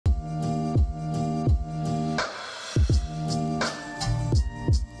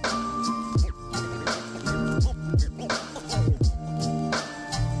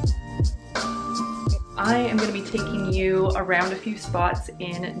taking you around a few spots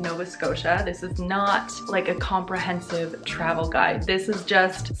in Nova Scotia. This is not like a comprehensive travel guide. This is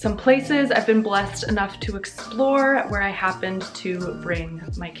just some places I've been blessed enough to explore where I happened to bring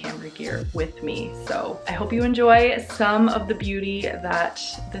my camera gear with me. So I hope you enjoy some of the beauty that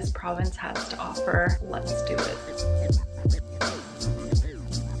this province has to offer. Let's do it.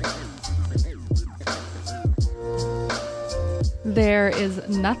 There is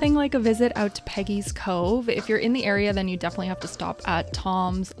nothing like a visit out to Peggy's Cove. If you're in the area, then you definitely have to stop at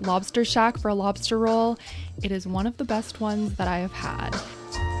Tom's Lobster Shack for a lobster roll. It is one of the best ones that I have had.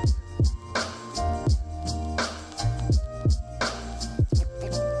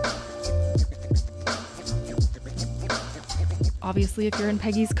 Obviously, if you're in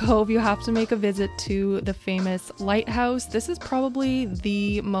Peggy's Cove, you have to make a visit to the famous lighthouse. This is probably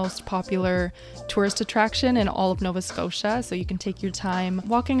the most popular tourist attraction in all of Nova Scotia, so you can take your time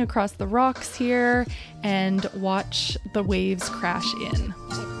walking across the rocks here and watch the waves crash in.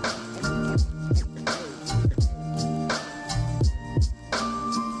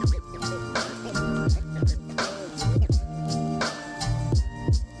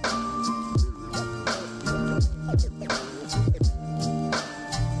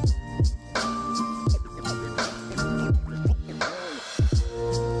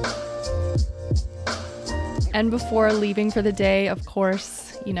 And before leaving for the day, of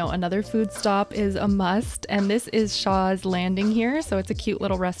course, you know, another food stop is a must. And this is Shaw's Landing here. So it's a cute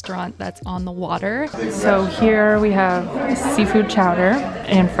little restaurant that's on the water. So here we have seafood chowder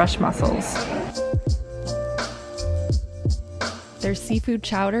and fresh mussels. Their seafood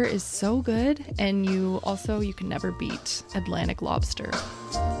chowder is so good, and you can never beat Atlantic lobster.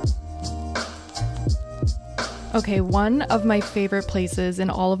 Okay, one of my favorite places in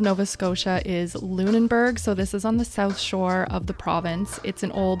all of Nova Scotia is Lunenburg. So this is on the south shore of the province. It's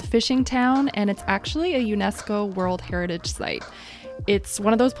an old fishing town, and it's actually a UNESCO World Heritage Site. It's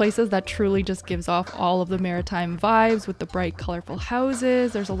one of those places that truly just gives off all of the maritime vibes with the bright, colorful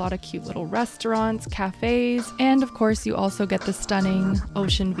houses. There's a lot of cute little restaurants, cafes, and of course you also get the stunning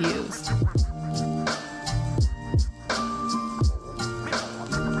ocean views.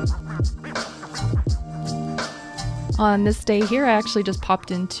 On this day here, I actually just popped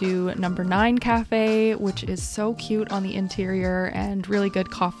into Number 9 Cafe, which is so cute on the interior and really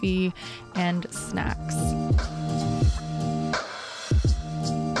good coffee and snacks.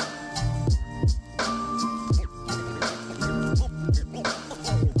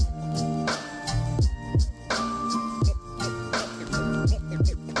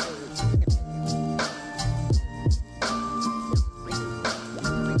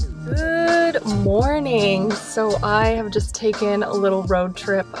 Morning. So I have just taken a little road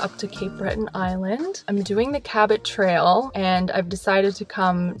trip up to Cape Breton Island. I'm doing the Cabot Trail, and I've decided to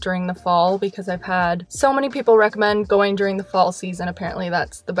come during the fall because I've had so many people recommend going during the fall season. Apparently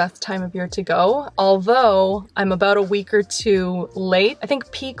that's the best time of year to go. Although I'm about a week or two late. I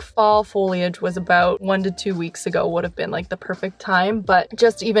think peak fall foliage was about 1 to 2 weeks ago, would have been like the perfect time, but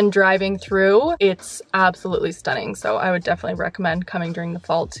just even driving through, it's absolutely stunning. So I would definitely recommend coming during the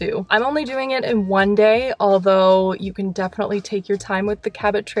fall too. I'm only doing it in one day, although you can definitely take your time with the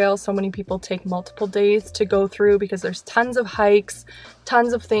Cabot Trail. So many people take multiple days to go through because there's tons of hikes,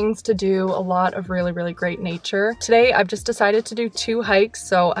 tons of things to do, a lot of really, really great nature. Today, I've just decided to do 2 hikes.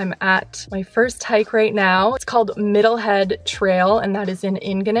 So I'm at my first hike right now. It's called Middlehead Trail, and that is in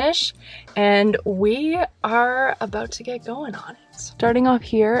Ingonish. And we are about to get going on it. Starting off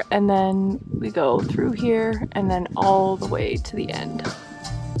here, and then we go through here, and then all the way to the end.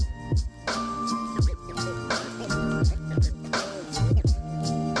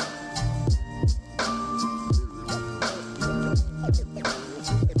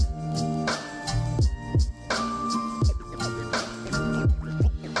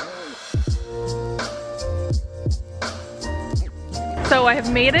 So I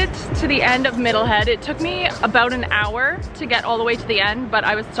have made it to the end of Middlehead. It took me about an hour to get all the way to the end, but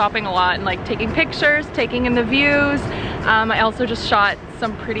I was stopping a lot and like taking pictures, taking in the views. I also just shot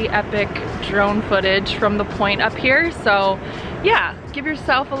some pretty epic drone footage from the point up here. So yeah, give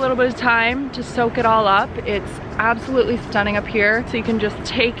yourself a little bit of time to soak it all up. It's absolutely stunning up here. So you can just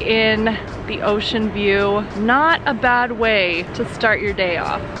take in the ocean view. Not a bad way to start your day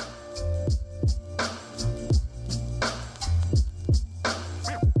off.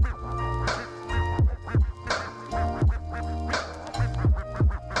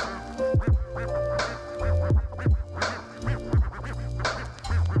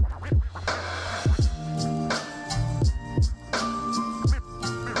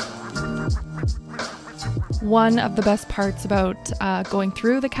 One of the best parts about going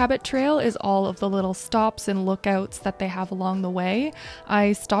through the Cabot Trail is all of the little stops and lookouts that they have along the way.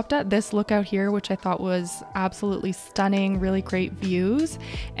 I stopped at this lookout here, which I thought was absolutely stunning, really great views,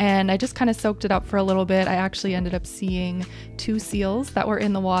 and I just kind of soaked it up for a little bit. I actually ended up seeing 2 seals that were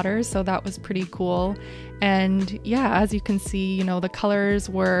in the water, so that was pretty cool. And yeah, as you can see, you know, the colors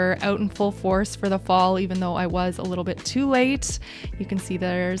were out in full force for the fall, even though I was a little bit too late. You can see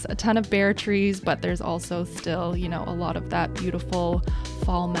there's a ton of bare trees, but there's also still, you know, a lot of that beautiful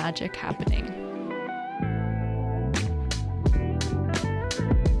fall magic happening.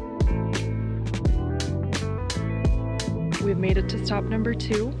 We've made it to stop number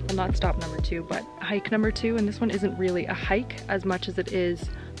 2. Well, not stop number 2, but hike number 2. And this one isn't really a hike as much as it is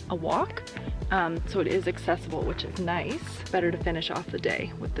a walk. So it is accessible, which is nice. Better to finish off the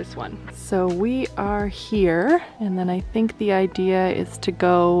day with this one. So we are here, and then I think the idea is to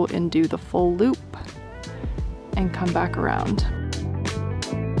go and do the full loop and come back around.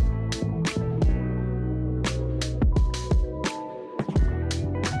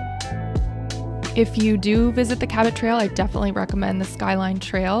 If you do visit the Cabot Trail, I definitely recommend the Skyline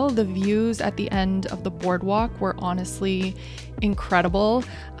Trail. The views at the end of the boardwalk were honestly incredible.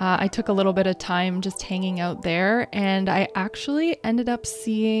 I took a little bit of time just hanging out there, and I actually ended up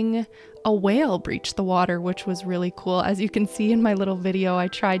seeing a whale breach the water, which was really cool. As you can see in my little video, I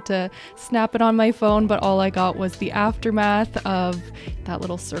tried to snap it on my phone, but all I got was the aftermath of that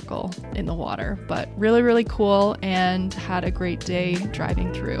little circle in the water. But really, really cool, and had a great day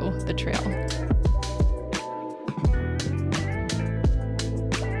driving through the trail.